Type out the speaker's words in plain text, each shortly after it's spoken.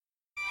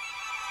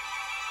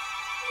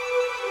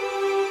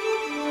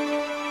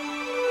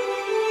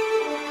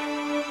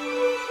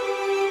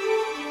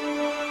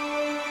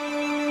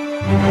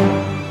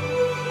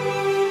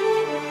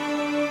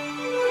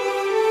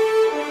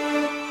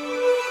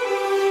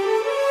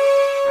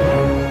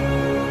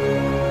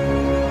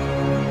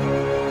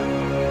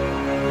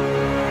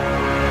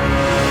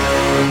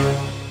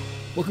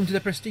Welcome to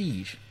The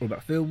Prestige, all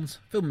about films,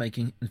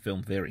 filmmaking and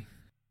film theory.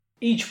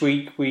 Each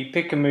week we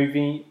pick a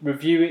movie,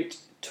 review it,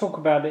 talk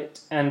about it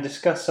and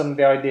discuss some of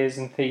the ideas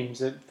and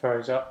themes it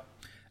throws up.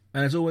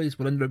 And as always,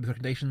 we'll end up with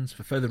recommendations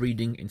for further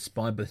reading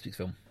inspired by this week's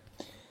film.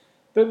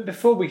 But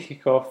before we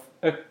kick off,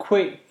 a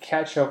quick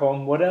catch up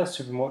on what else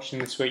we've been watching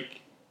this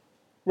week.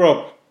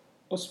 Rob,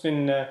 what's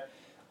been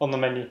on the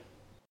menu?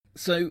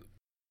 So,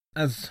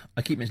 as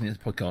I keep mentioning in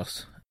this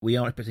podcast, we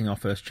are expecting our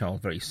first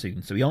child very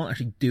soon, so we aren't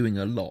actually doing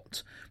a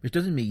lot, which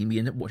doesn't mean we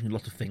end up watching a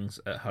lot of things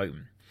at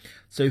home.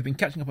 So we've been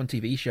catching up on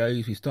TV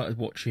shows, we started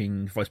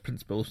watching Vice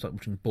Principal, started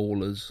watching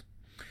Ballers,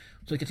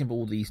 so getting up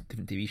all these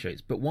different TV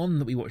shows. But one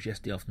that we watched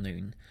yesterday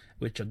afternoon,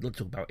 which I'd love to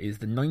talk about, is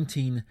the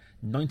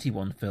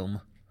 1991 film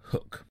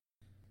Hook.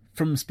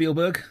 From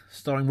Spielberg,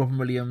 starring Robin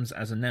Williams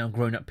as a now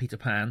grown-up Peter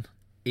Pan,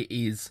 it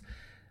is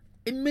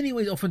in many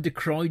ways often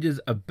decried as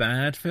a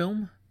bad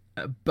film,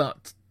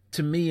 but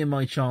to me and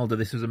my childhood,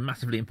 this was a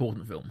massively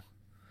important film.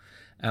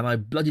 And I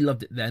bloody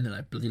loved it then, and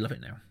I bloody love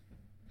it now.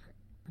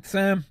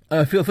 Sam,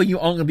 I feel you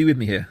aren't going to be with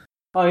me here.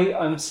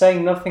 I'm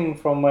saying nothing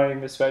from my own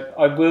perspective.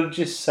 I will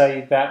just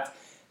say that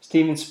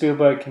Steven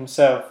Spielberg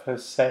himself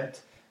has said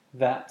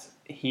that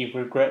he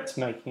regrets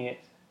making it,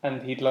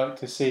 and he'd like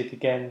to see it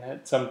again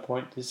at some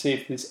point to see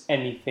if there's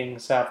anything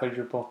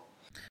salvageable.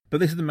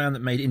 But this is the man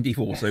that made Indy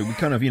 4, so we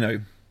kind of,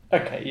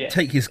 okay, yeah,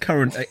 take his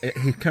current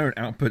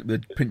output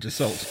with a pinch of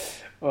salt.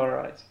 All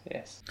right,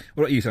 yes.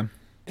 What about you, Sam?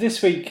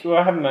 This week,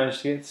 I haven't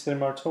managed to get to the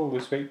cinema at all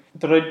this week,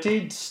 but I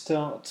did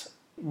start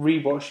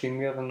rewatching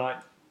the other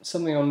night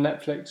something on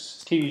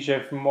Netflix, a TV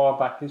show from a while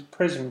back, is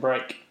Prison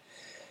Break.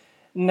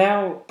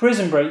 Now,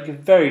 Prison Break is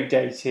very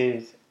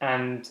dated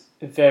and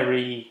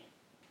very,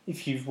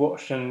 if you've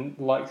watched and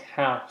liked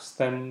House,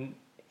 then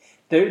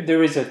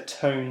there is a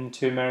tone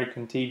to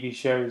American TV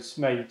shows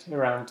made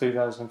around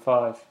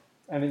 2005,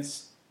 and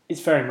it's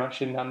very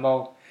much in that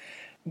mould.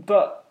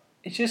 But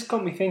it just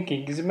got me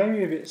thinking, because it made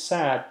me a bit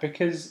sad,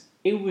 because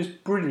it was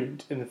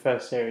brilliant in the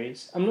first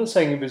series. I'm not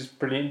saying it was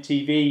brilliant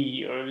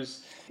TV, or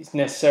it's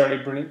necessarily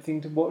a brilliant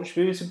thing to watch,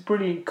 but it was a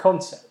brilliant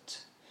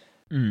concept.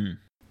 Mm.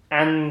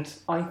 And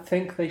I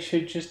think they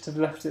should just have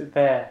left it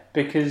there,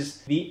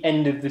 because the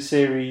end of the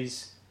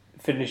series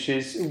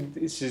finishes,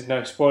 this is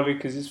no spoiler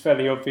because it's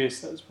fairly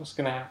obvious that's what's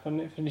going to happen,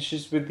 it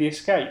finishes with the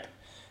escape.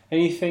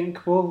 And you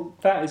think, well,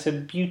 that is a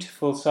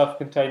beautiful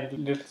self-contained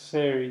little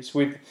series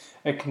with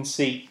a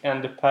conceit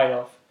and a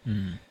payoff.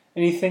 Mm.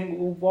 And you think,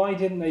 well, why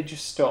didn't they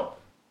just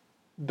stop?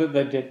 But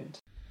they didn't.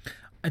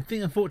 I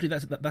think,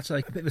 unfortunately, that's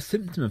like a bit of a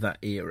symptom of that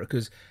era,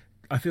 because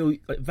I feel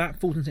like that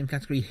falls in the same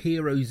category,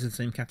 Heroes in the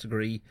same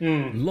category,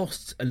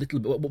 Lost a little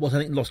bit, what I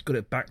think Lost got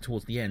it back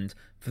towards the end,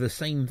 for the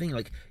same thing.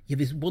 Like, you have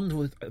this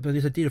wonderful,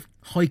 this idea of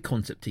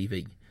high-concept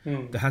TV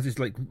that has this,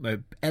 like,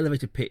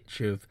 elevated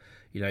pitch of,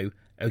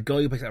 a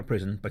guy who breaks out of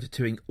prison by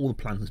tattooing all the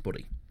plans in his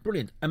body.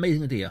 Brilliant.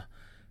 Amazing idea.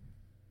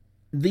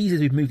 These days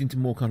we've moved into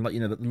more kind of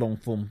like, the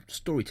long-form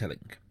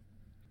storytelling.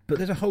 But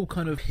there's a whole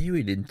kind of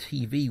period in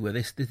TV where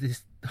this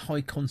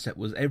high concept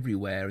was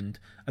everywhere, and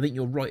I think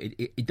you're right,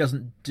 it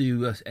doesn't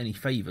do us any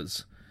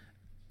favours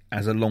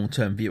as a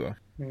long-term viewer.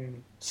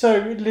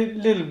 So, a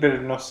little bit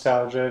of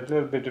nostalgia, a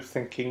little bit of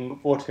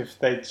thinking, what if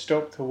they'd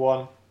stopped to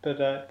one?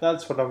 But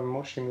that's what I've been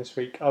watching this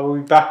week. I will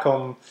be back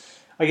on,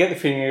 I get the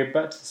feeling I'll go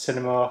back to the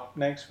cinema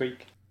next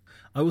week.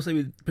 I will say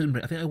with Prison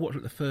Break, I think I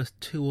watched the first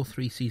 2 or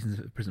 3 seasons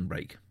of Prison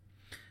Break,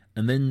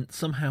 and then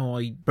somehow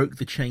I broke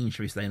the chain,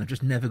 shall we say, and I've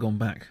just never gone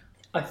back.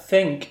 I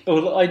think,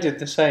 well, I did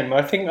the same.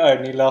 I think I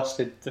only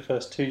lasted the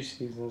first 2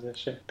 seasons,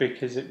 actually,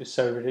 because it was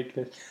so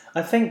ridiculous.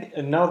 I think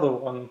another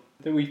one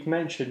that we've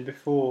mentioned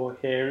before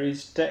here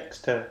is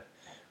Dexter,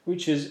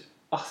 which is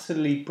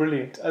utterly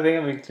brilliant. I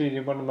think I've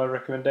included one of my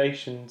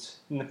recommendations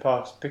in the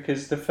past,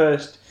 because the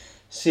first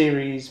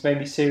series,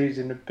 maybe series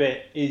and a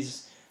bit,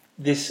 is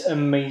this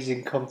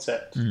amazing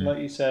concept, like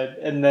you said,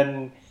 and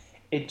then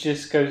it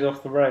just goes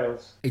off the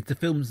rails. It's the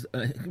films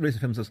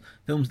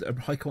that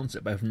are high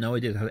concept but have no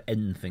idea how to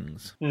end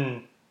things.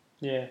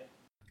 Yeah.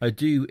 I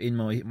do, in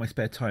my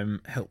spare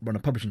time, help run a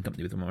publishing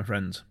company with one of my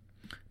friends,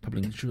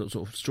 publishing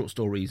short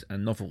stories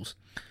and novels.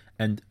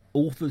 And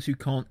authors who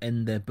can't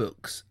end their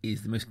books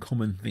is the most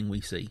common thing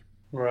we see.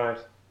 Right.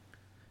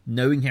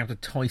 Knowing how to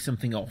tie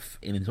something off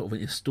in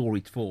a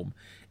storied form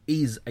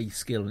is a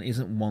skill, and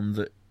isn't one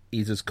that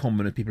is as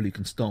common as people who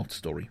can start a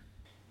story.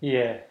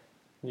 Yeah.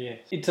 Yes.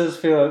 It does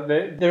feel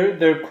like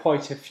there are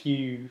quite a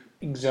few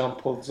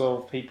examples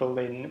of people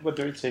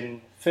whether it's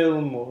in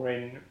film or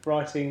in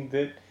writing,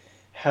 that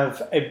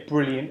have a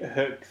brilliant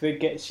hook that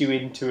gets you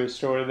into a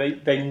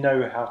story. They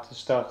know how to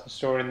start a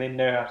story and they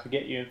know how to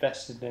get you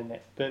invested in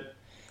it. But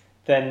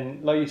then,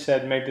 like you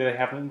said, maybe they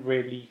haven't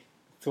really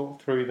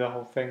thought through the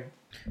whole thing.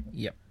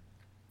 Yep.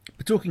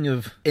 But talking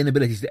of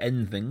inabilities to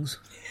end things,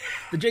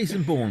 the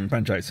Jason Bourne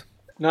franchise.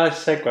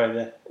 Nice segue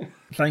there.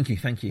 Thank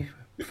you.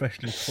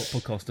 Professional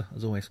podcaster,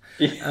 as always.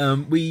 Yeah.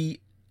 We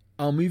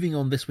are moving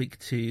on this week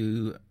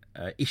to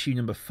issue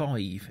number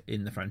 5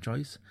 in the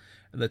franchise,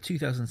 the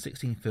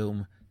 2016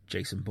 film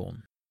Jason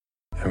Bourne.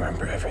 I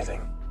remember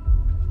everything.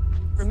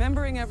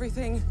 Remembering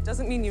everything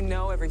doesn't mean you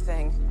know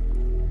everything.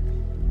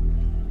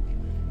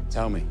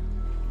 Tell me.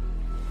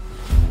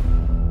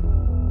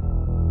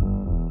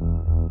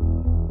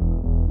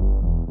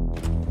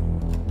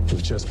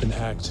 We've just been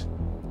hacked.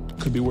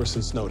 Could be worse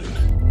than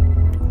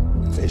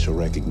Snowden. Facial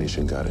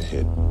recognition got a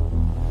hit.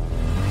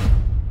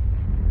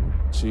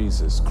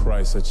 Jesus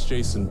Christ, that's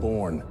Jason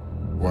Bourne.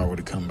 Why would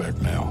it come back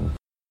now?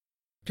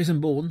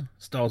 Jason Bourne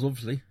stars,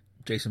 obviously,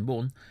 Jason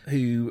Bourne,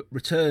 who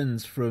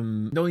returns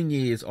from 9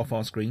 years off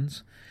our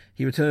screens.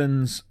 He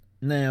returns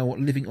now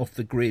living off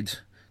the grid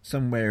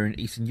somewhere in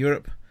Eastern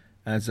Europe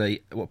as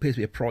what appears to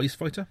be a prize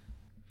fighter.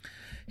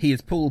 He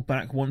is pulled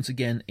back once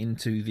again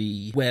into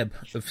the web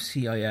of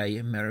CIA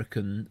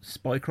American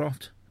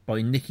spycraft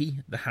by Nikki,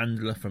 the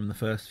handler from the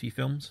first few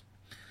films.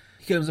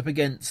 He comes up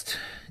against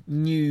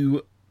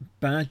new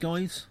bad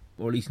guys,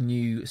 or at least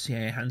new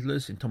CIA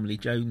handlers in Tommy Lee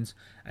Jones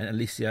and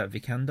Alicia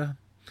Vikander.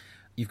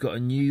 You've got a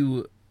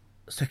new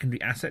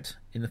secondary asset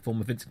in the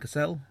form of Vincent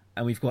Cassel,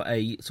 and we've got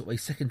a sort of a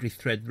secondary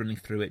thread running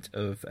through it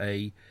of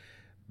a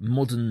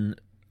modern,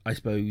 I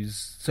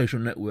suppose, social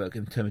network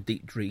in terms of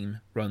Deep Dream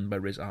run by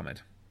Riz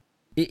Ahmed.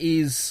 It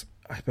is,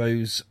 I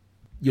suppose,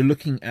 you're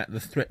looking at the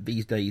threat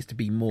these days to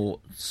be more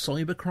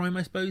cybercrime,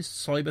 I suppose,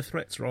 cyber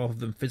threats rather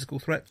than physical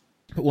threats.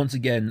 But once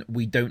again,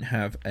 we don't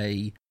have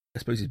I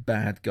suppose,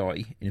 bad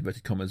guy, in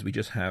inverted commas. We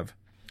just have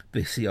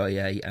the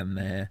CIA and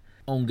their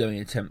ongoing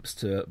attempts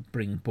to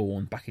bring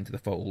Bourne back into the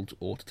fold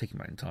or to take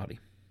him out entirely.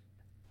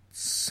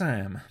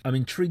 Sam, I'm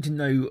intrigued to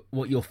know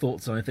what your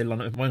thoughts are if they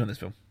line up with mine on this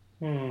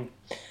film.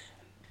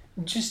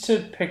 Just to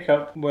pick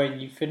up where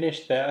you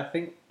finished there, I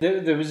think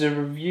there was a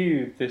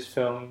review of this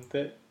film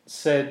that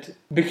said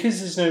because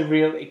there's no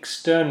real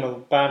external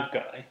bad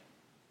guy,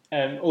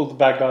 and all the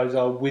bad guys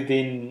are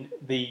within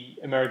the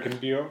American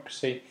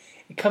bureaucracy,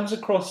 it comes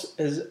across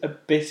as a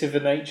bit of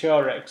an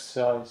HR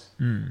exercise.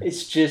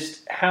 It's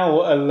just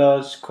how a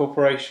large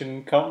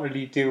corporation can't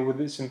really deal with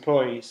its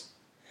employees.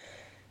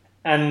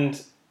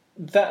 And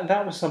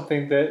that was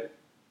something that,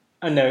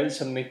 I know it's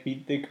something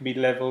that can be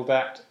levelled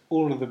at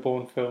all of the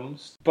Bourne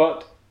films,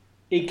 but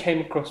it came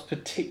across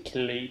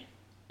particularly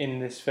in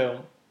this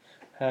film.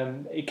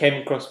 It came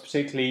across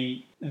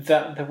particularly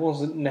that there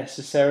wasn't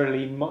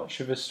necessarily much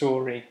of a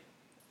story,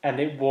 and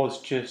it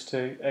was just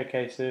a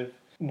case of,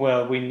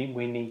 well, we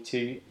need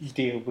to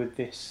deal with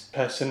this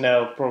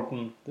personnel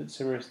problem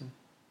that's arisen.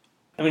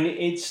 I mean,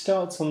 it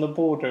starts on the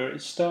border.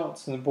 It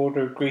starts on the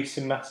border of Greece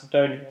and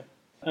Macedonia.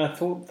 And I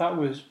thought that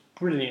was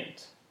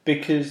brilliant,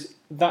 because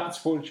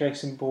that's what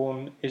Jason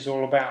Bourne is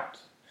all about.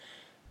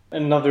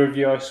 Another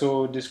review I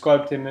saw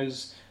described him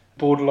as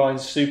borderline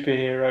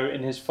superhero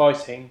in his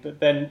fighting, but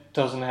then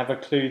doesn't have a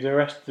clue the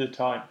rest of the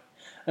time.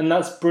 And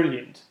that's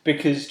brilliant,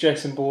 because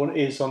Jason Bourne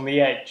is on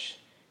the edge.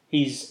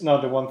 He's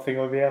neither one thing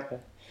or the other.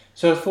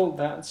 So I thought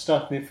that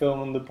starting the film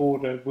on the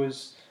border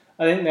was,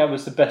 I think that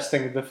was the best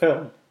thing of the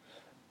film.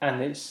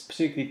 And it's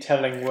particularly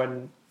telling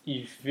when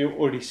you've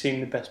already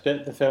seen the best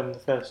bit of the film in the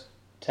first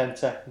 10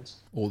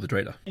 seconds. Or the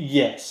trailer.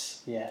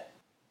 Yes, yeah.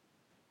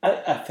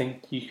 I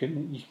think you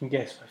can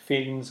guess my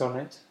feelings on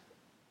it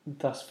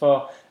thus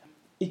far.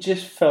 It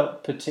just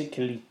felt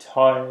particularly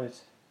tired.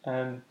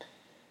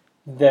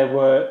 There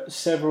were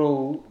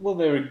several,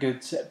 there were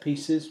good set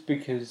pieces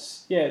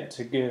because, yeah, it's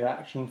a good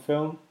action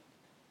film.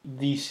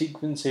 The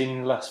sequence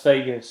in Las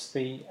Vegas,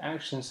 the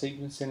action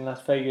sequence in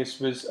Las Vegas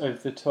was over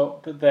the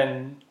top, but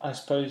then I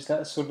suppose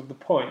that's sort of the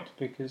point,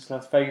 because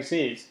Las Vegas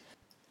is.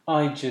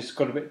 I just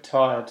got a bit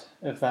tired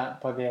of that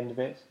by the end of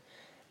it.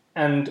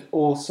 And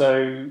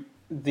also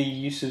the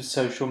use of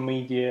social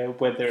media,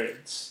 whether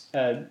it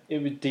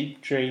was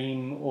Deep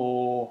Dream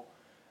or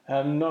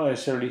not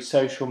necessarily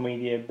social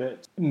media,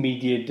 but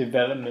media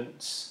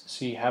developments.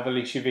 So you have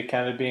Alicia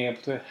Vikander being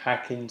able to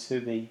hack into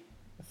the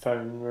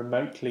phone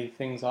remotely,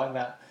 things like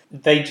that.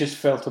 They just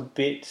felt a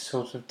bit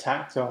sort of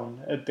tacked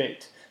on, a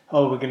bit,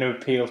 we're going to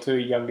appeal to a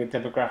younger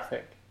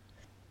demographic.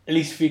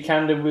 Alicia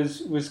Vikander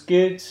was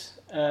good.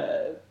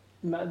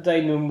 Matt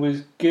Damon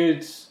was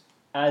good,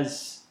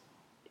 as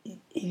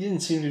he didn't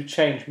seem to have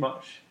changed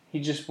much.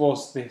 He just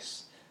was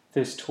this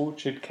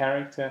tortured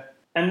character.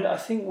 And I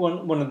think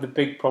one of the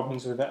big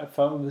problems with that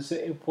film was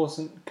that it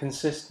wasn't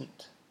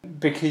consistent.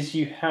 Because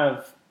you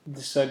have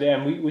this idea,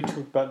 and we talked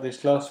about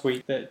this last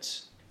week,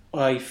 that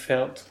I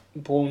felt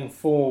Bourne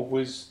 4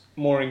 was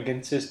more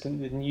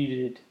inconsistent than you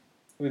did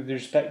with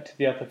respect to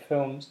the other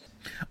films.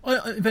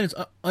 In fairness,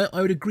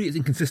 I would agree it's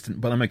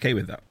inconsistent, but I'm okay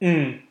with that.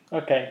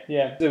 Okay,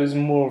 yeah. There was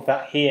more of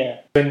that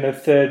here. In the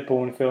third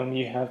Bourne film,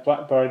 you have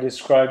Blackborough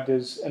described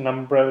as an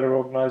umbrella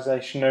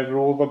organisation over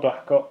all the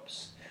Black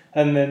Ops.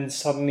 And then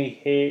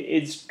suddenly here,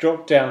 it's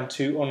dropped down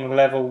to on a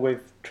level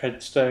with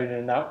Treadstone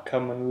and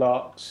Outcome and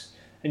Larks.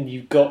 And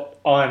you've got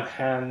Iron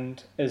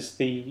Hand as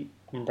the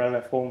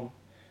umbrella form,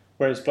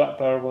 whereas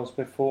Blackborough was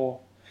before.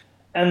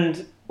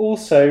 And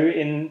also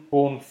in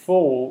Bourne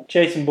 4,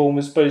 Jason Bourne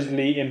was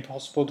supposedly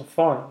impossible to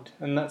find,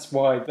 and that's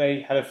why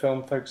they had a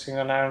film focusing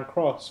on Aaron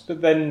Cross.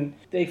 But then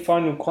they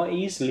find him quite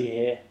easily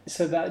here,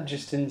 so that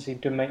just didn't seem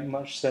to make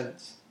much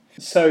sense.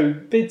 So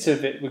bits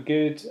of it were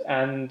good,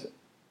 and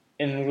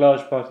in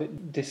large part,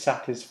 it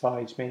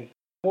dissatisfied me.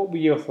 What were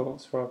your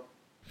thoughts, Rob?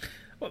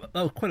 Well, that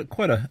was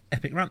quite a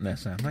epic rant there,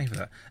 Sam. Thank you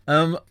for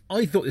that.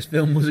 I thought this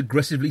film was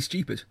aggressively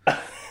stupid.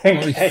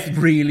 Okay. I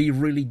really,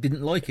 really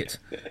didn't like it.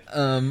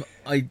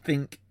 I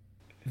think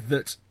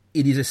that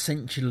it is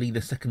essentially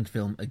the second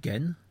film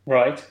again.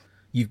 Right.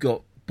 You've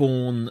got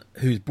Bourne,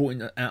 who's brought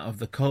in out of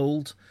the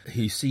cold,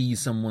 who sees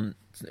someone,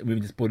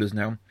 moving to spoilers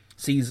now,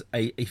 sees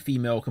a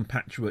female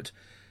compatriot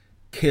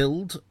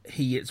killed.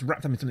 He gets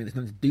wrapped up in something that's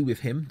nothing to do with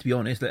him, to be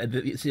honest.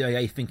 The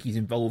CIA think he's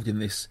involved in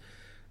this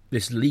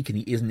leak, and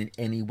he isn't in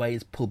any way.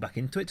 Is pulled back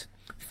into it.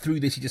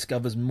 Through this, he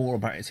discovers more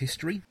about his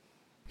history.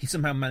 He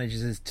somehow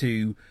manages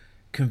to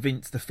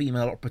convince the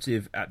female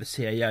operative at the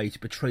CIA to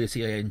betray the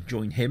CIA and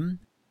join him.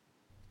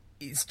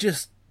 It's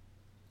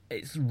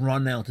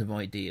run out of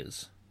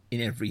ideas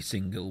in every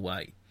single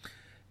way.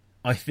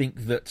 I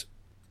think that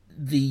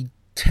the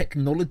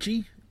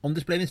technology on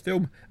display in this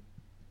film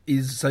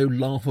is so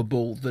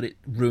laughable that it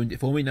ruined it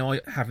for me. Now,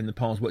 I have in the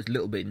past worked a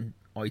little bit in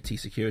IT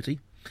security,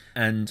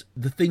 and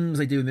the things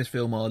they do in this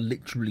film are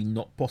literally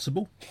not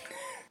possible,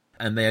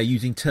 and they are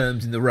using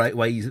terms in the right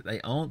ways that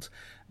they aren't.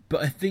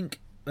 But I think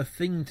the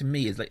thing to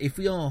me is, like, if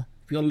we are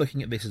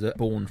looking at this as a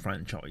Bourne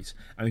franchise,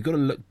 and we've got to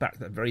look back to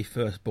that very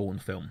first Bourne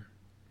film,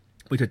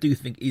 which I do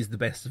think is the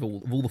best of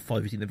all the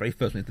five we've seen. The very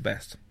first one is the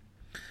best.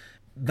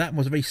 That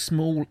was a very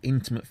small,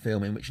 intimate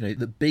film in which,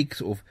 the big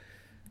sort of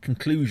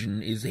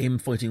conclusion is him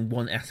fighting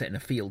one asset in a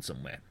field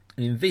somewhere.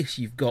 And in this,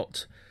 you've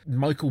got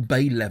Michael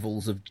Bay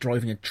levels of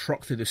driving a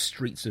truck through the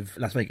streets of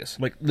Las Vegas.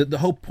 Like, the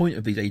whole point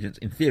of these agents,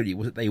 in theory,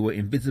 was that they were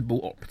invisible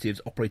operatives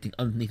operating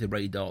underneath the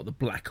radar, the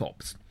Black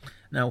Ops.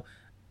 Now,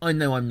 I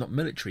know I'm not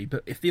military,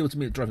 but it feels to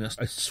me that driving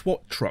a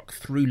SWAT truck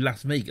through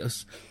Las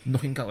Vegas,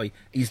 knocking guy,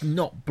 is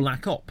not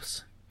Black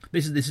Ops.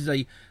 This is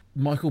a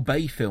Michael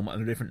Bay film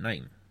under a different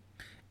name.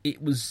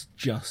 It was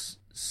just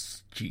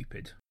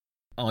stupid.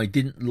 I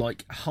didn't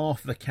like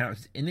half the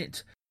characters in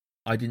it.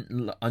 I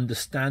didn't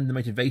understand the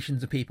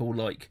motivations of people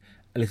like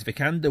Alicia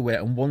Vikander,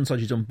 where on one side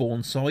she's on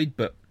Bourne's side,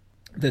 but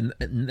then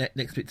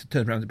next bit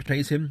turns around and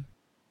betrays him.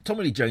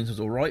 Tommy Lee Jones was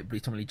alright, but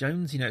he's Tommy Lee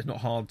Jones. It's not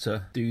hard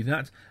to do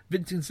that.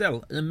 Vincent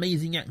Cassel, an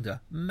amazing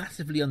actor,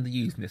 massively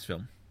underused in this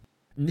film.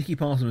 Nikki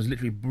Parsons was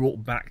literally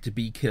brought back to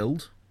be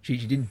killed. She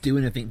didn't do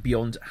anything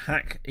beyond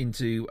hack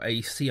into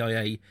a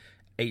CIA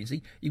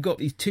agency. You've got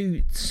these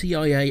two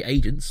CIA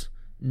agents,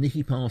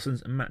 Nikki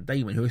Parsons and Matt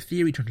Damon, who are in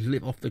theory trying to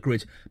live off the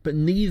grid, but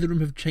neither of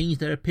them have changed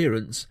their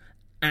appearance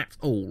at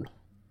all.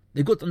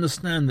 They've got to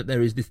understand that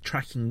there is this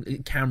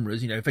tracking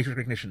cameras, facial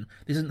recognition.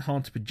 This isn't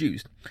hard to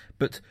produce.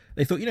 But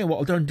they thought, what,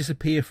 I'll don't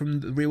disappear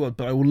from the real world,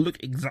 but I will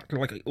look exactly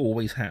like I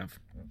always have.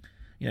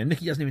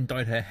 Nikki hasn't even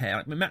dyed her hair.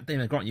 Like, Matt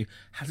Damon, grant you,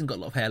 hasn't got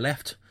a lot of hair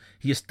left.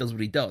 He just does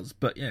what he does.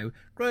 But,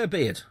 grow a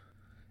beard.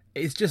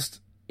 It's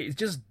just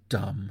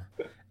dumb.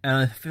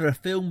 And for a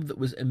film that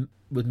was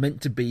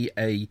meant to be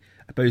I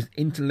suppose,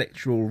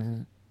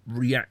 intellectual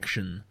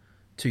reaction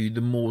to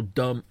the more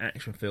dumb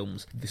action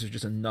films, this was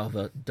just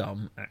another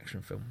dumb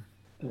action film.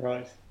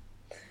 Right.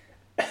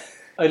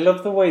 I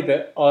love the way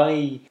that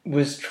I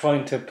was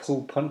trying to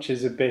pull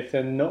punches a bit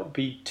and not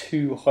be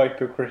too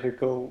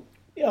hypercritical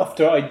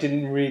after I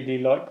didn't really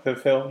like the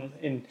film,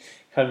 in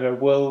kind of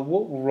what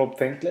will Rob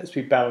think? Let's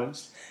be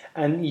balanced.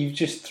 And you've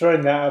just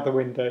thrown that out the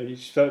window. You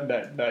just thought,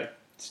 no,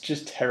 it's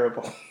just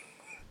terrible.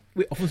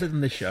 We often said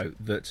on this show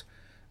that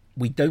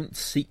we don't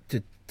seek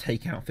to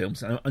take out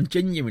films, and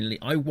genuinely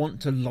I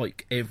want to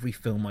like every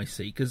film I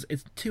see, because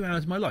it's 2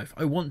 hours of my life.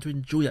 I want to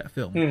enjoy that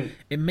film.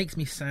 It makes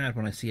me sad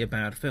when I see a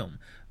bad film,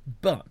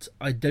 but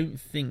I don't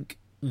think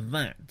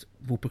that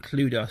will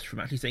preclude us from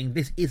actually saying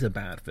this is a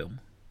bad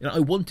film. I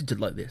wanted to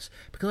like this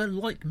because I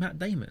like Matt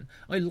Damon.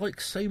 I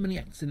like so many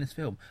actors in this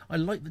film. I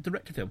like the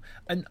director of the film.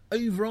 And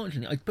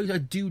overarchingly, I suppose I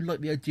do like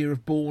the idea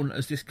of Bourne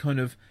as this kind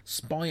of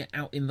spy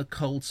out in the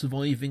cold,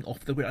 surviving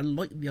off the grid. I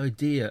like the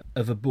idea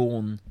of a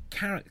Bourne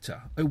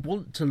character. I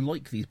want to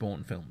like these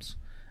Bourne films.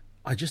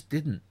 I just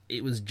didn't.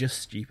 It was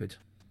just stupid.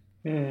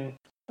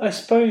 I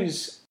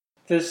suppose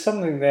there's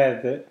something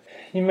there that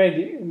you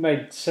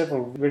made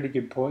several really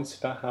good points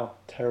about how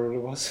terrible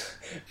it was.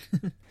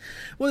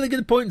 What are the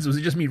good points? Was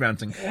it just me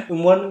ranting?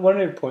 And one of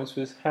the points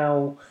was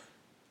how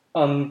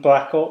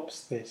un-Black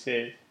Ops this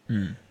is.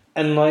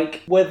 And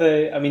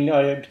whether, I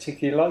don't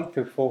particularly like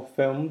the fourth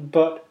film,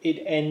 but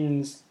it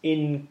ends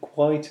in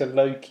quite a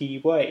low-key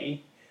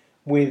way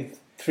with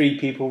 3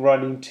 people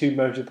riding 2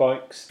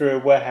 motorbikes through a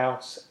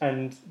warehouse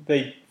and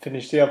they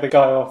finish the other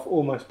guy off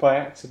almost by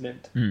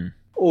accident.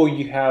 Or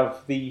you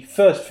have the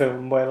first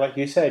film where, like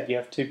you said, you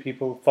have 2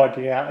 people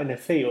fighting out in a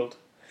field.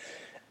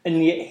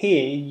 And yet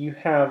here you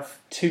have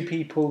 2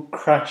 people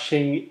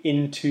crashing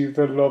into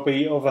the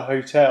lobby of a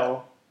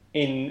hotel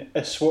in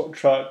a SWAT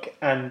truck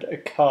and a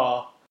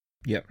car.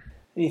 Yep.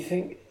 And you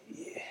think,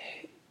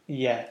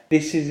 yeah,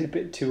 this is a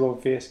bit too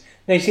obvious.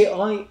 Now, you see,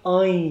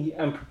 I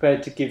am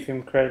prepared to give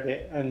him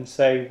credit and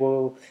say,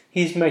 well,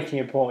 he's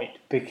making a point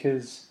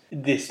because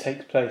this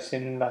takes place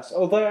in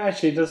although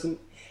actually it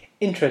doesn't.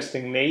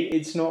 Interestingly,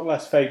 it's not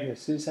Las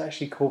Vegas, it's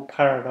actually called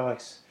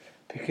Paradise.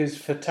 because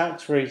for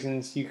tax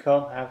reasons you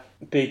can't have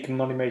big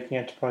money-making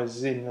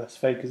enterprises in Las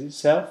Vegas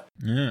itself.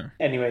 Yeah.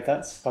 Anyway,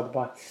 that's by the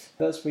by.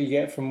 That's what you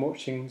get from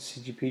watching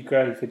CGP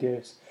Grey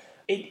videos.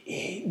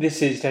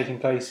 This is taking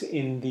place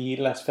in the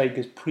Las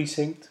Vegas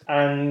precinct,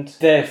 and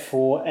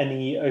therefore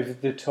any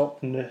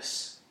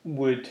over-the-topness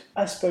would,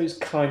 I suppose,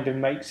 kind of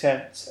make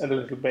sense a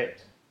little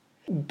bit.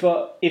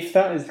 But if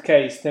that is the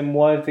case, then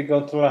why have they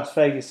gone to Las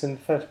Vegas in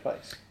the first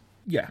place?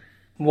 Yeah.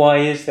 Why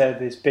is there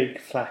this big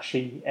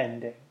flashy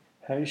ending?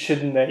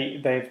 Shouldn't they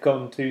have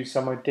gone to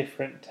somewhere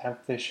different to have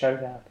the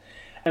showdown?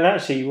 And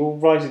actually, well,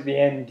 right at the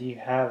end, you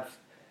have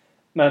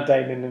Matt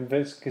Damon and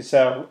Vince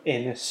Cassell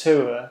in a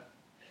sewer,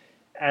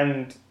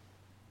 and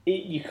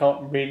you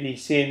can't really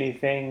see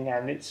anything,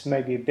 and it's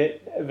maybe a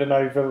bit of an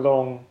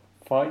overlong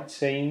fight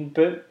scene,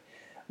 but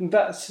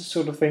that's the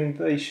sort of thing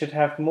that they should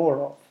have more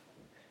of,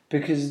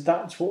 because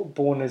that's what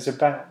Bourne is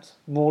about.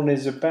 Bourne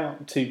is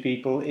about two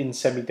people in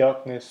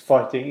semi-darkness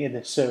fighting in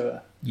a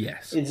sewer.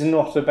 Yes. It's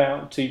not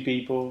about two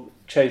people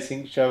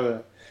chasing each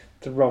other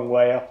the wrong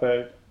way up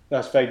a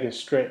Las Vegas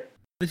strip.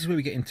 This is where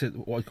we get into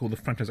what I call the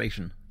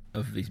franchisation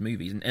of these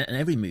movies, and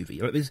every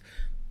movie. Like as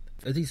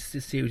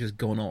this series has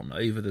gone on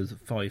over those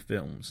 5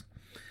 films,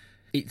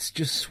 it's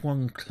just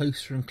swung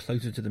closer and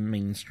closer to the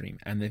mainstream,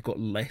 and they've got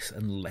less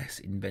and less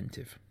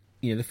inventive.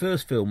 You know, the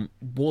first film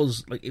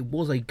was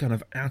a kind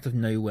of out of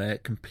nowhere,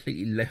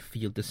 completely left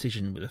field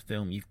decision with a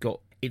film.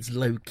 It's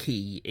low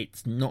key.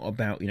 It's not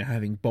about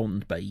having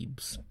Bond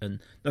babes, and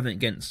nothing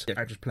against the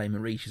actress playing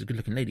Marie. She's a good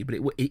looking lady, but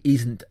it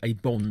isn't a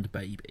Bond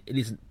babe. It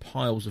isn't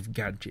piles of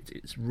gadgets.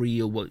 It's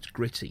real. Well, it's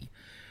gritty.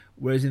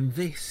 Whereas in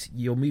this,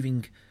 you're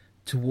moving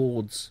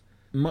towards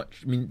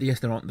much. I mean, yes,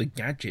 there aren't the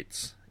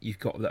gadgets you've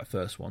got with that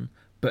first one,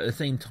 but at the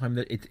same time,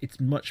 that it's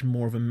much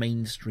more of a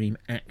mainstream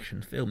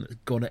action film that's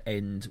got to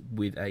end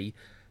with a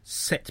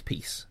set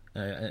piece.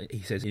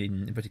 He says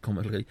in inverted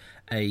commas,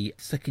 a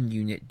second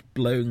unit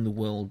blowing the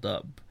world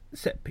up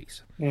set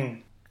piece.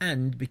 Mm.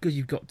 And because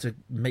you've got to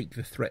make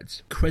the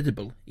threats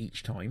credible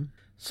each time,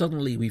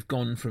 suddenly we've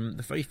gone from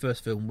the very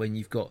first film when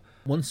you've got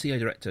one CIA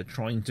director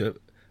trying to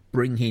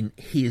bring in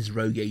his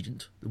rogue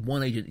agent, the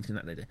one agent is in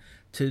that later,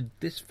 to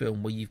this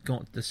film where you've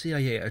got the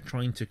CIA are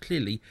trying to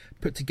clearly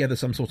put together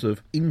some sort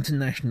of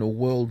international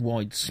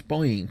worldwide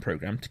spying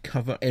program to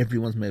cover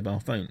everyone's mobile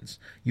phones.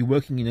 You're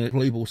working in a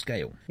global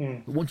scale.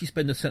 But once you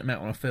spend a certain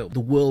amount on a film, the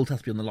world has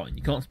to be on the line.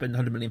 You can't spend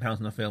 £100 million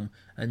on a film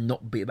and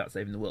not be about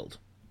saving the world.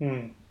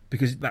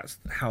 Because that's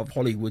how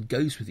Hollywood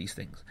goes with these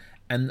things.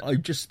 And I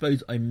just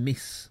suppose I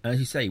miss,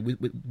 as you say,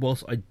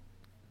 whilst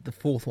the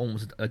fourth one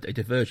was a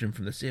diversion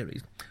from the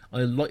series, I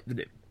like that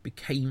it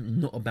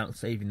became not about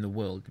saving the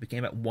world. It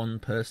became about one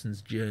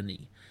person's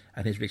journey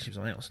and his relationship with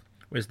someone else.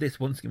 Whereas this,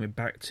 once again, we're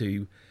back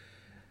to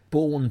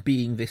Bourne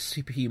being this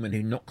superhuman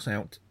who knocks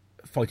out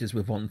fighters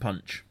with one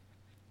punch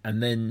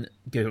and then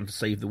goes on to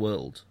save the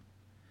world.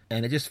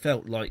 And it just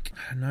felt like,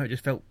 it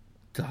just felt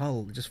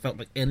dull. It just felt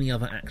like any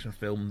other action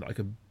film that I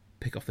could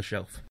pick off the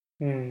shelf.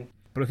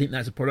 But I think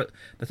that's a product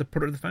of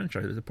the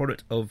franchise. It's a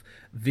product of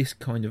this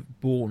kind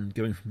of Bourne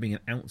going from being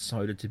an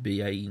outsider to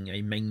being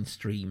a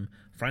mainstream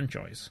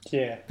franchise.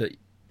 Yeah. That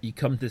you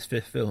come to this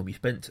fifth film, you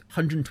spent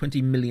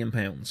 £120 million.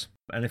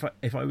 And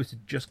if I was to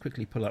just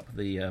quickly pull up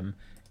the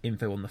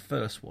info on the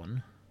first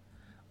one,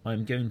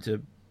 I'm going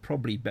to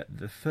probably bet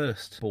the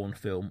first Bourne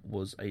film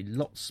was a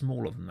lot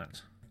smaller than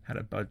that. Had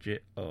a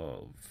budget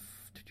of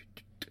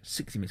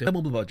 60 million, so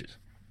double the budget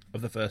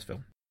of the first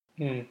film.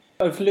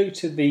 I've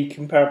looked at the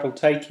comparable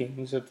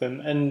takings of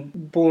them,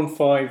 and Bourne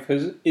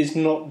 5 is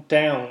not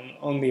down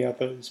on the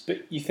others,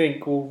 but you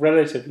think, well,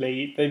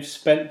 relatively, they've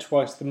spent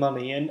twice the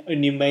money and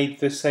only made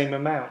the same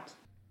amount.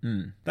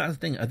 That's the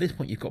thing. At this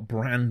point, you've got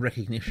brand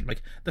recognition.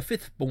 Like, the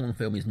fifth Bourne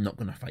film is not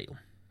going to fail.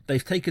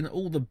 They've taken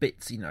all the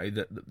bits,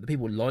 that the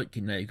people like.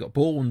 You've got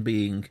Bourne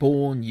being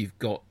Bourne. You've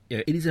got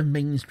it is a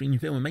mainstream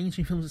film. And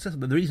mainstream films are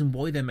successful. The reason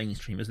why they're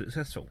mainstream is they're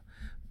successful.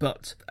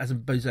 But as a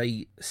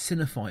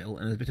cinephile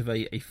and as a bit of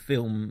a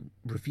film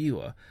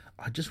reviewer,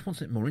 I just want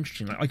something more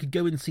interesting. Like, I could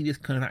go and see this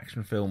kind of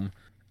action film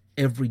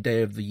every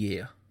day of the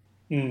year.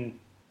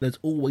 There's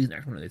always an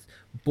action film like this.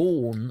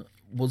 Bourne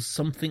was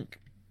something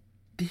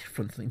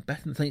different, something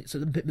better,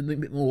 something a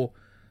bit more,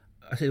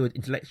 I say the word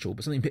intellectual,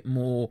 but something a bit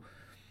more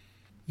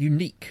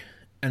unique.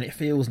 And it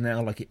feels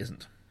now like it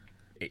isn't.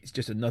 It's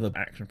just another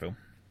action film.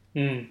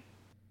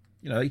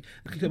 They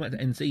could go back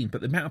to end scene,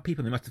 but the amount of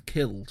people they must have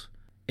killed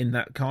in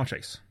that car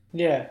chase.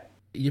 Yeah.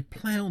 You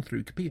ploughed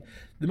through. There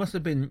must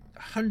have been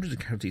hundreds of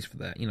casualties for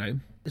that,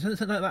 If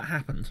something like that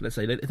happened, let's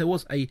say, if there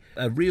was a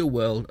real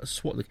world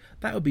SWAT league,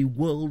 that would be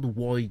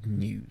worldwide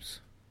news.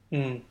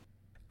 And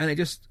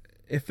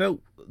it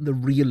felt the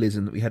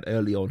realism that we had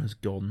early on has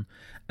gone.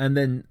 And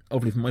then,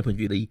 obviously, from my point of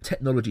view, the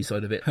technology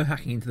side of it, her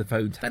hacking into the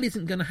phones, that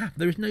isn't going to happen.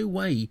 There is no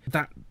way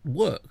that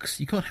works.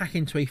 You can't hack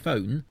into a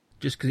phone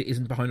just because it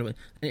isn't behind it.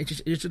 And it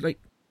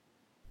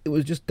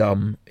was just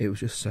dumb. It was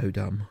just so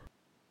dumb.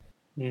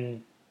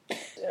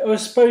 I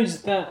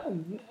suppose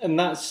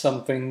that's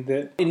something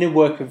that in a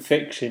work of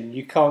fiction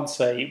you can't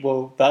say,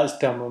 well, that's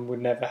dumb and would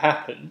never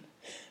happen.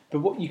 But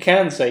what you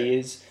can say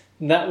is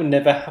that would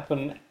never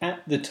happen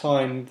at the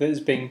time that is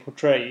being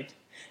portrayed.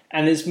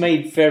 And it's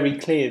made very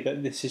clear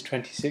that this is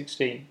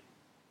 2016.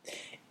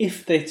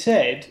 If they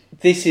said,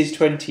 this is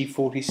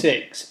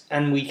 2046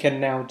 and we can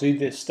now do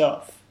this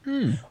stuff,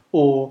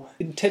 or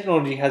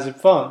technology has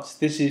advanced,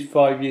 this is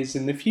 5 years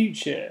in the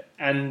future,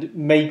 and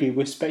maybe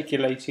we're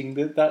speculating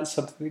that that's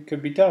something that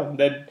could be done,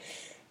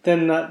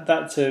 then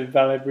that's a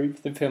valid route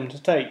for the film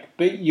to take.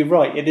 But you're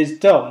right, it is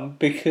dumb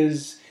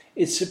because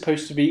it's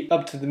supposed to be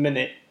up to the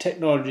minute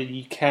technology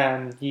you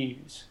can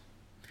use.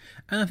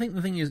 And I think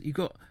the thing is, you've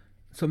got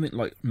something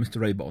like Mr.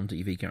 Robot on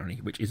TV currently,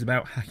 which is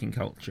about hacking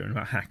culture and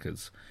about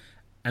hackers.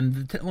 And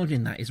the technology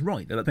in that is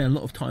right. They spend a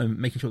lot of time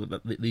making sure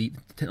that the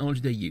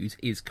technology they use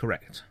is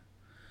correct.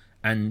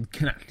 And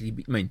can actually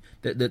be, I mean,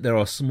 there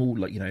are small,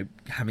 like,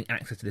 having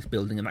access to this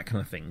building and that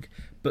kind of thing.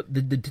 But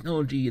the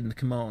technology and the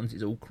commands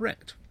is all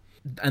correct.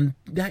 And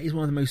that is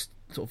one of the most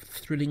sort of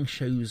thrilling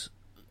shows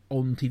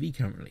on TV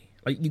currently.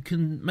 Like, you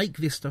can make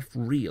this stuff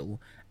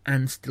real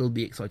and still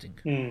be exciting.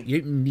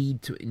 You don't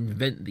need to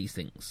invent these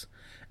things.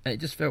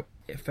 And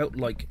it felt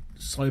like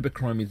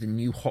cybercrime is the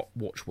new hot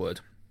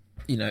watchword.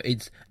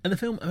 The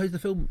film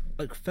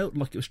felt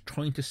like it was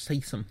trying to say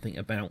something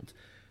about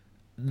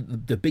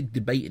the big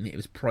debate in it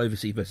was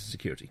privacy versus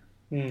security.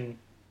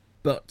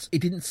 But it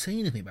didn't say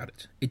anything about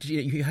it.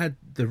 You had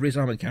the Riz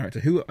Ahmed character,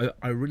 who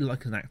I really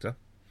like as an actor,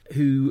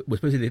 who was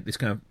supposed to be this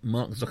kind of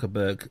Mark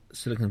Zuckerberg,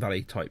 Silicon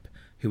Valley type,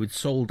 who had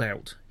sold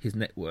out his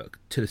network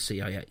to the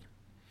CIA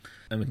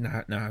and was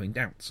now having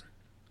doubts.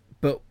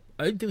 But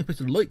I don't think we're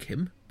supposed to like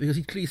him because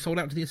he clearly sold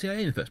out to the CIA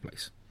in the first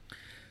place.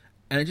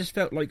 And it just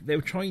felt like they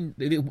were trying,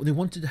 they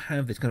wanted to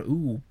have this kind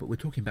of, but we're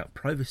talking about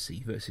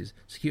privacy versus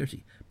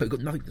security, but we've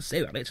got nothing to say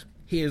about it.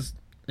 Here's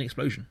an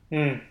explosion.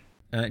 There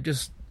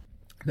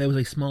was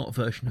a smart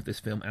version of this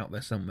film out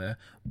there somewhere.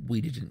 We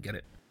didn't get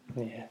it.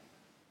 Yeah.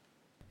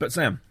 But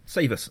Sam,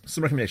 save us.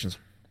 Some recommendations.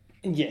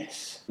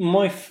 Yes.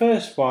 My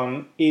first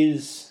one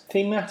is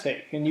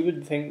thematic, and you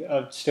wouldn't think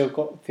I've still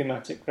got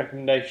thematic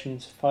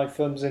recommendations 5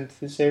 films into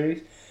the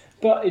series,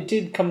 but it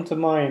did come to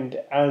mind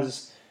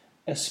as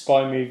a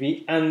spy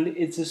movie, and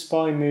it's a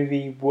spy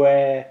movie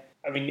where,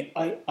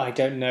 I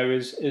don't know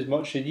as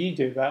much as you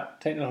do about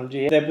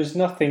technology. There was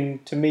nothing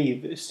to me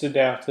that stood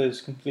out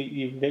as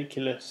completely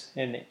ridiculous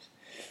in it.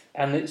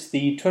 And it's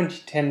the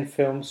 2010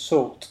 film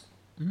Salt.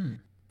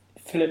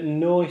 Philip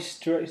Noyce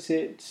directs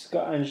it. It's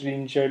got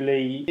Angelina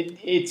Jolie.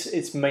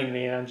 It's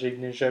mainly an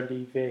Angelina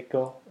Jolie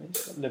vehicle.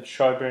 It's got Liv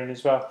Schreiber in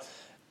as well.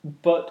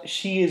 But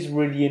she is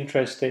really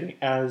interesting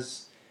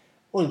as...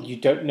 Well, you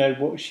don't know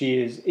what she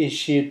is. Is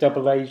she a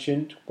double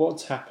agent?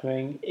 What's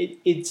happening?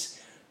 It's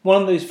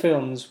one of those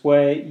films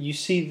where you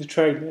see the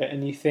trailer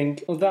and you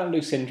think, oh, that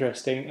looks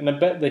interesting. And I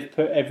bet they've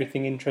put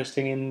everything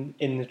interesting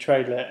in the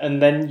trailer.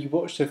 And then you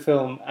watch the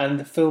film and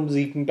the film's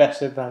even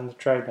better than the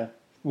trailer,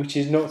 which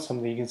is not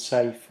something you can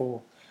say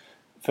for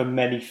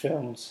many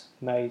films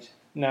made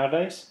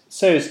nowadays.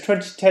 So it's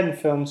 2010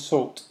 film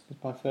Salt is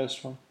my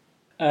first one.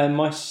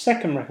 My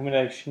second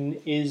recommendation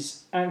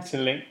is Actor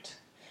Linked.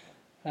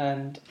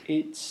 And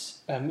it's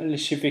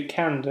Alicia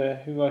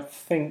Vikander, who I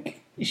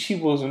think she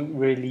wasn't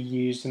really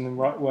used in the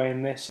right way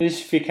in this.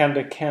 Alicia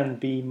Vikander can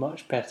be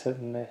much better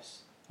than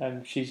this.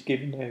 She's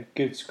given a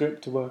good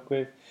script to work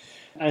with.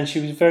 And she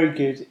was very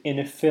good in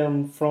a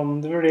film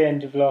from the very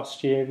end of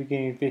last year,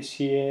 beginning of this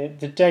year,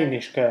 The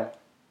Danish Girl.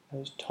 It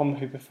was a Tom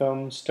Hooper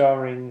film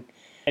starring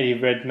Eddie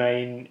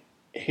Redmayne,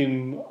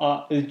 whom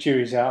the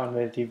jury's out on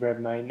Eddie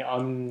Redmayne.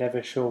 I'm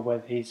never sure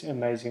whether he's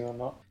amazing or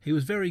not. He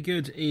was very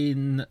good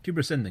in Jupiter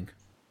Ascending.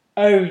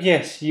 Oh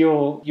yes,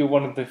 you're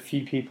one of the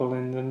few people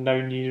in the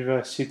known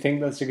universe who think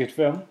that's a good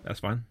film.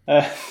 That's fine.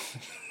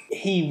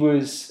 He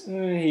was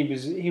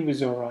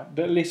all right,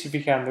 but Alicia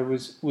Vikander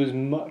was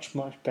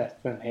much better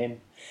than him,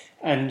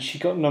 and she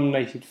got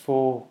nominated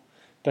for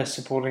Best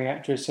Supporting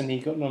Actress, and he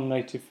got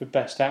nominated for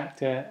Best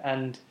Actor,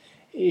 and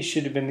it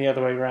should have been the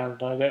other way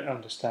around. I don't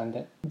understand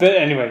it, but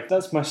anyway,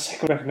 that's my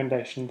second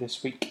recommendation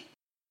this week.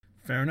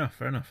 Fair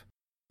enough.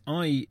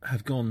 I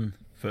have gone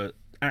for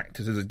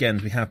actors as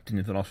we have done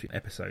in the last few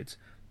episodes.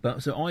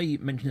 But so I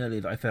mentioned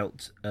earlier that I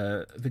felt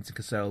Vincent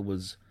Cassel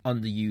was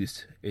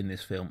underused in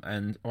this film,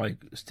 and I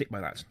stick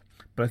by that.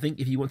 But I think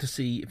if you want to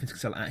see Vincent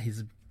Cassel at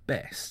his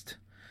best,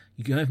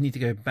 you kind of need to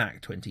go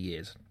back 20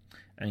 years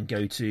and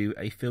go to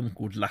a film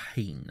called La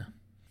Haine,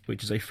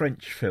 which is a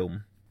French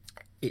film.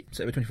 It's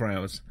over 24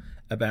 hours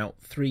about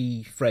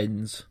 3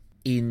 friends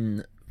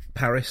in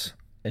Paris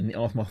in the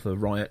aftermath of a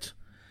riot.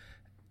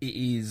 It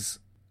is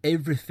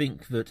everything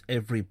that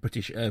every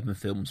British urban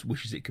film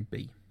wishes it could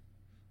be.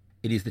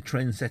 It is the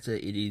trendsetter,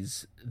 it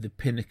is the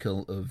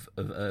pinnacle of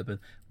urban,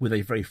 with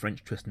a very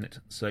French twist in it.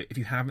 So if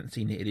you haven't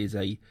seen it, it is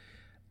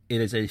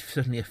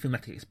certainly a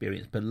filmatic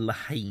experience, but La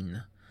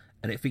Haine,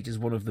 and it features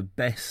one of the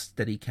best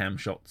steady cam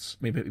shots,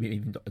 maybe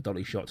even a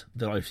dolly shot,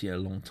 that I've seen in a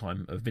long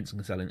time of Vincent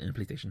Cassel in a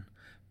police station.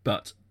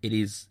 But it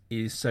is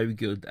so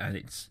good, and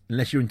it's,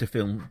 unless you're into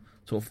films,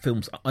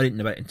 I didn't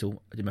know about it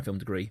until I did my film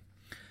degree.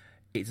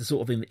 It's the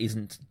sort of thing that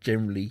isn't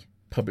generally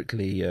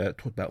publicly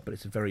talked about, but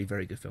it's a very,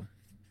 very good film.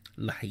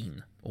 La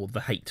Haine, or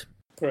The Hate.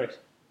 Great.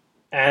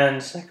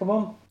 And second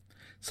one?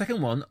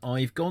 Second one,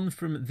 I've gone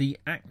from the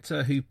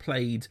actor who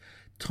played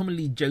Tommy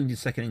Lee Jones'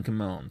 second in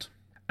command,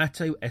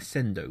 Atto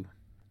Essendo.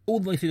 All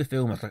the way through the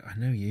film, I was like, I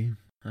know you,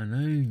 where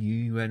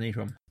are you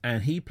from?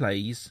 And he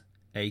plays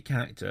a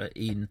character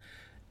in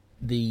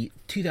the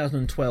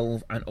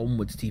 2012 and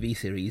onwards TV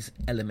series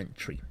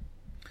Elementary,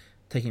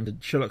 taking the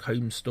Sherlock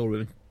Holmes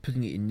story and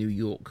putting it in New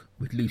York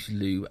with Lucy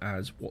Liu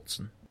as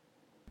Watson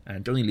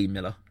and Johnny Lee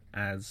Miller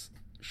as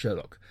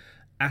Sherlock.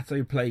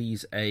 Atto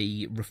plays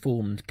a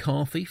reformed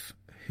car thief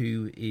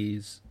who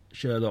is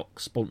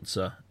Sherlock's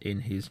sponsor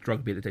in his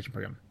drug rehabilitation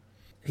program.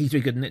 He's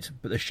very good in it,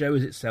 but the show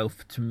as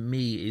itself, to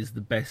me, is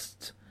the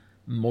best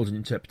modern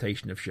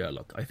interpretation of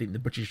Sherlock. I think the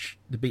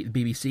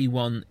BBC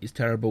one is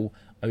terrible.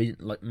 I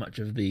didn't like much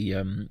of the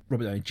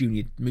Robert Downey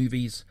Jr.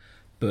 movies,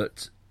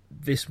 but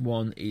this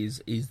one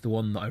is the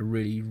one that I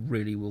really,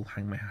 really will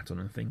hang my hat on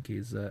and think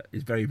is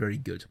very, very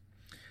good.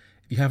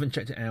 If you haven't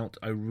checked it out,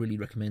 I really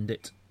recommend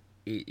it.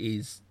 It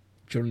is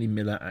John Lee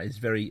Miller is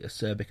very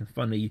acerbic and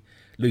funny.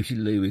 Lucy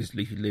Liu is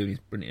Lucy Liu and is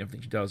brilliant in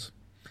everything she does.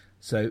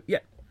 So, yeah,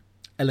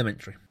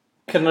 Elementary.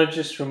 Can I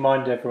just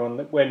remind everyone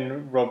that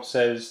when Rob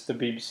says the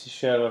BBC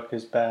Sherlock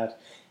is bad,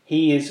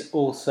 he is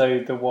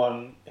also the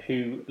one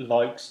who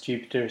likes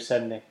Jupiter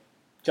Ascending.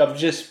 I'm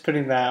just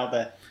putting that out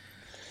there.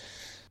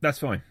 That's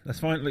fine.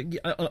 Like,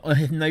 I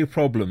have no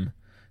problem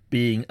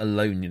being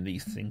alone in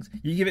these things.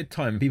 You give it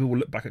time, people will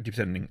look back at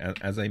Jupiter Ascending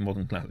as a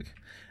modern classic.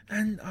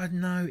 And I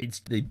know it's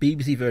the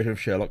BBC version of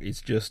Sherlock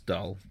is just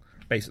dull,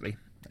 basically.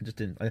 I just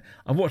didn't.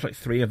 I've watched like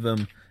 3 of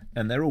them,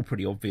 and they're all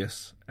pretty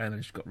obvious, and I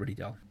just got really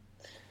dull.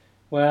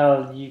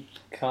 Well, you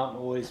can't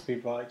always be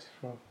right.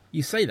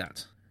 You say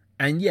that,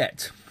 and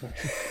yet.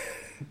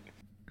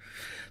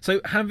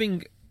 So,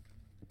 having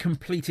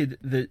completed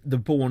the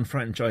Bourne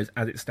franchise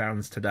as it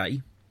stands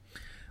today,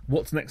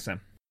 what's next,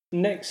 Sam?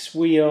 Next,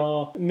 we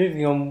are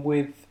moving on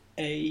with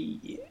a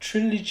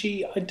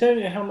trilogy. I don't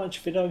know how much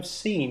of it I've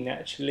seen,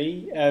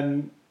 actually.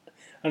 And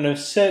I've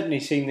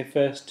certainly seen the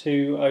first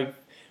 2. I've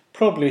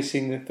probably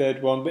seen the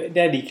third one, but in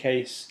any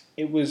case,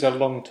 it was a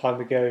long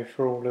time ago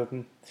for all of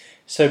them.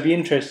 So it'd be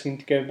interesting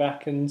to go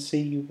back and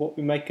see what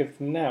we make of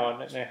them now. I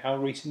don't know how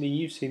recently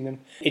you've seen them.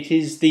 It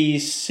is the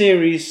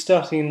series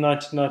starting in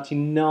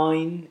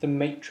 1999, The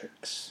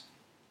Matrix.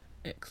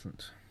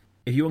 Excellent.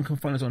 If you want to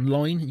find us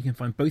online, you can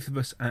find both of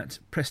us at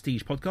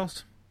Prestige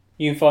Podcast.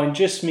 You can find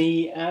just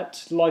me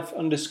at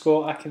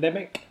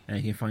life_academic. And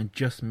you can find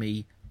just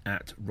me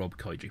at Rob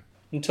Kaiju.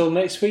 Until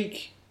next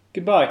week,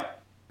 goodbye.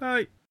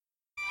 Bye.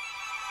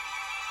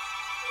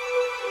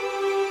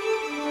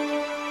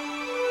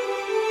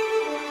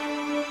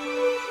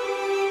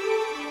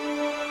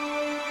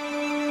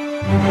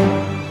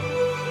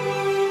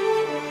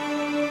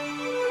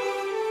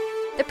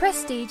 The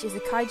Prestige is a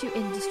Kaiju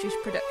Industries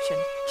production.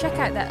 Check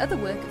out their other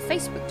work at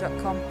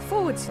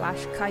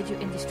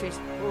facebook.com/Kaiju Industries.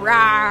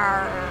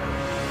 Rawr!